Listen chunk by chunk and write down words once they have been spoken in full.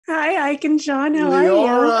Hi, Ike and John. How are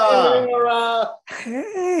Leora.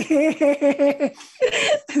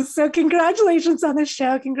 you? So, congratulations on the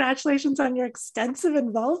show. Congratulations on your extensive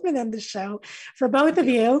involvement in the show for both of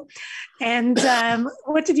you. And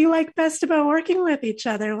what did you like best about working with each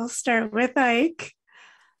other? We'll start with Ike.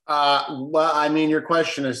 Well, I mean, your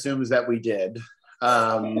question assumes that we did.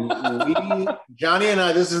 Johnny and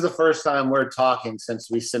I, this is the first time we're talking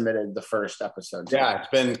since we submitted the first episode. Yeah, it's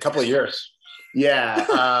been a couple of years. Yeah.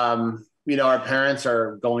 Our parents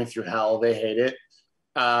are going through hell. They hate it.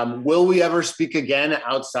 Will we ever speak again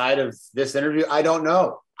outside of this interview? I don't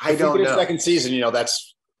know. I don't know. Second season,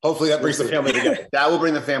 hopefully that brings the family together. That will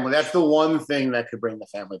bring the family. That's the one thing that could bring the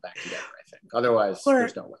family back together, I think. Otherwise,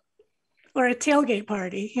 there's no way. Or a tailgate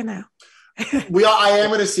party, I am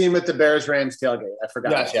going to see him at the Bears-Rams tailgate. I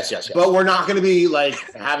forgot. Yes. But we're not going to be like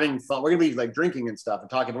having fun. We're going to be like drinking and stuff and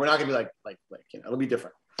talking, but we're not going to be like, it'll be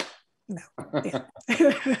different. No. Yeah.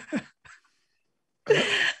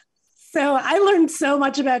 So I learned so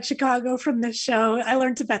much about Chicago from this show. I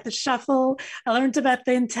learned about the shuffle. I learned about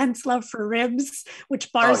the intense love for ribs,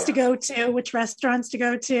 which bars to go to, which restaurants to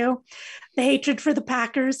go to, the hatred for the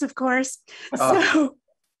Packers, of course. So,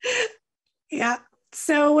 yeah.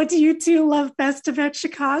 So what do you two love best about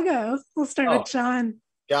Chicago? We'll start with John.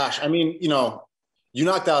 Gosh, I mean, you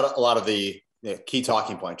knocked out a lot of the key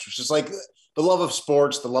talking points, which is like the love of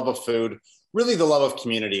sports, the love of food, really the love of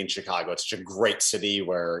community in Chicago. It's such a great city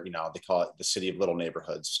where, they call it the city of little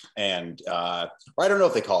neighborhoods. And or I don't know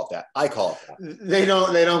if they call it that. I call it that. They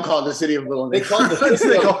don't call it the city of little neighborhoods.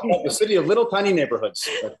 They call it the city of little tiny neighborhoods.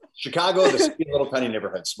 Chicago, the city of little tiny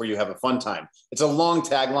neighborhoods where you have a fun time. It's a long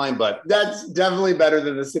tagline, but that's definitely better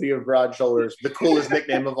than the city of broad shoulders, the coolest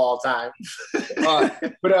nickname of all time. I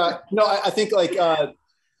think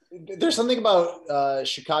there's something about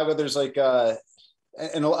Chicago. There's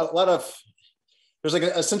and a lot of, there's like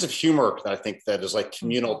a sense of humor that I think that is like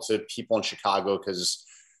communal to people in Chicago, because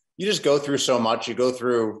you just go through so much. You go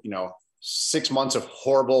through, 6 months of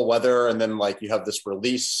horrible weather, and then you have this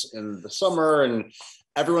release in the summer, and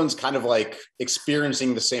everyone's kind of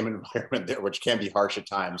experiencing the same environment there, which can be harsh at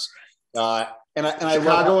times. And I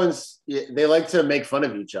Chicagoans, they like to make fun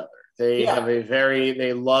of each other. They have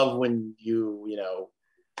they love when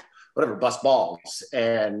whatever, bust balls.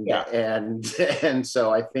 And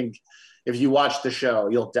so I think if you watch the show,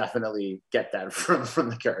 you'll definitely get that from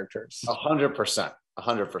the characters.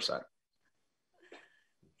 100%.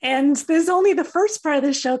 And there's only the first part of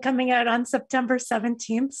the show coming out on September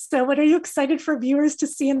 17th. So what are you excited for viewers to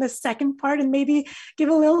see in the second part, and maybe give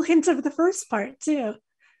a little hint of the first part too?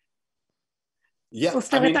 Yeah. We'll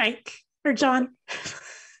start with Ike or John.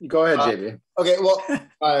 Go ahead, JB. Okay, well,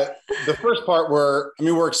 the first part, we're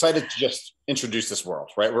excited to just introduce this world,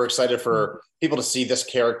 right? We're excited for people to see this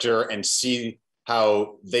character and see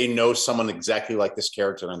how they know someone exactly like this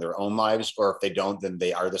character in their own lives, or if they don't, then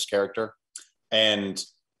they are this character. And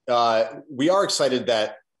we are excited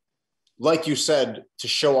that, like you said, to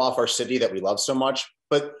show off our city that we love so much,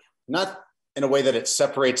 but not in a way that it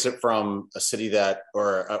separates it from a city that,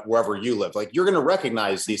 or wherever you live. You're going to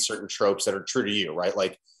recognize these certain tropes that are true to you, right?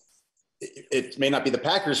 It may not be the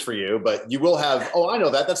Packers for you, but you will have, I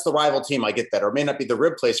know that's the rival team. I get that. Or it may not be the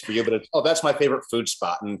rib place for you, but that's my favorite food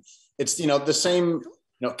spot. And it's, the same,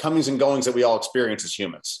 comings and goings that we all experience as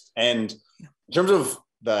humans. And in terms of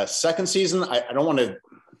the second season, I don't want to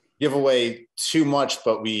give away too much,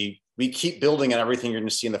 but we keep building on everything you're going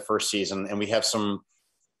to see in the first season. And we have some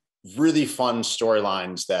really fun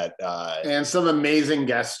storylines that and some amazing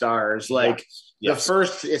guest stars.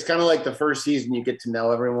 It's kind of like the first season you get to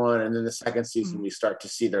know everyone, and then the second season you start to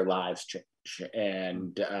see their lives change,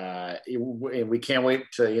 and we can't wait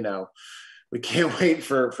to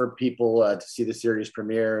for people to see the series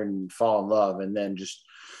premiere and fall in love, and then just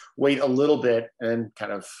wait a little bit and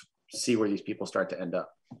kind of see where these people start to end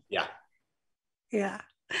up. Yeah.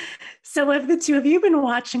 So what have the two of you been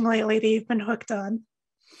watching lately that you've been hooked on?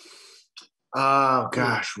 Oh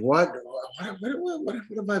gosh, what have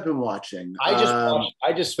I been watching?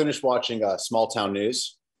 I just finished watching Small Town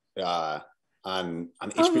News on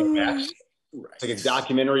HBO Max. Right. It's like a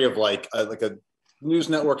documentary of like a news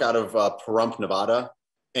network out of Pahrump, Nevada,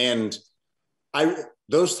 and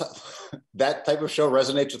that type of show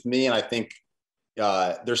resonates with me, and I think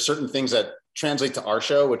there's certain things that translate to our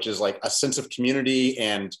show, which is like a sense of community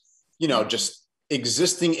and just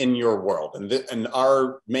existing in your world. And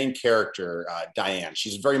our main character, Diane,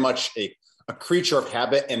 she's very much a creature of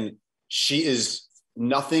habit, and she is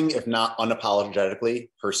nothing if not unapologetically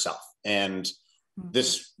herself. And the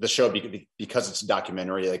show, because it's a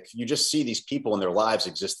documentary, you just see these people in their lives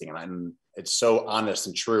existing. And it's so honest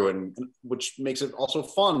and true, and which makes it also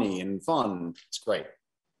funny and fun. It's great.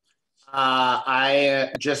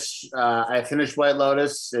 I finished White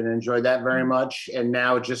Lotus and enjoyed that very much, and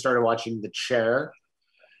now just started watching The Chair,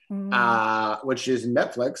 which is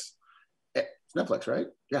Netflix. It's Netflix, right?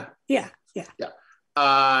 Yeah.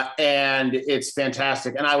 And it's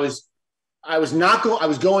fantastic. And I was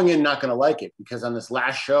going in not going to like it, because on this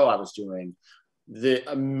last show I was doing, the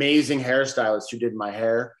amazing hairstylist who did my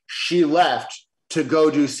hair, she left to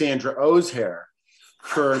go do Sandra Oh's hair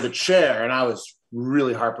for The Chair, and I was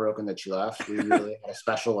really heartbroken that she left. We really had a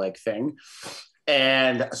special thing.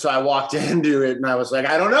 And so I walked into it and I was like,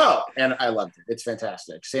 I don't know. And I loved it. It's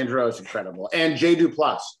fantastic. Sandra Oh is incredible. And J.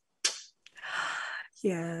 Duplass.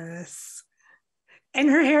 Yes. And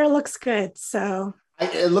her hair looks good. So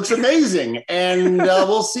it looks amazing. And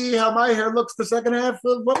we'll see how my hair looks the second half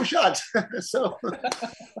of what we shot. So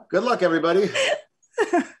good luck, everybody.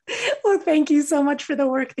 Well, thank you so much for the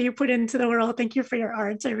work that you put into the world. Thank you for your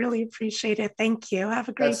art. I really appreciate it. Thank you. Have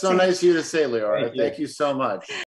a great day. That's so nice of you to say, Leora. Thank you so much.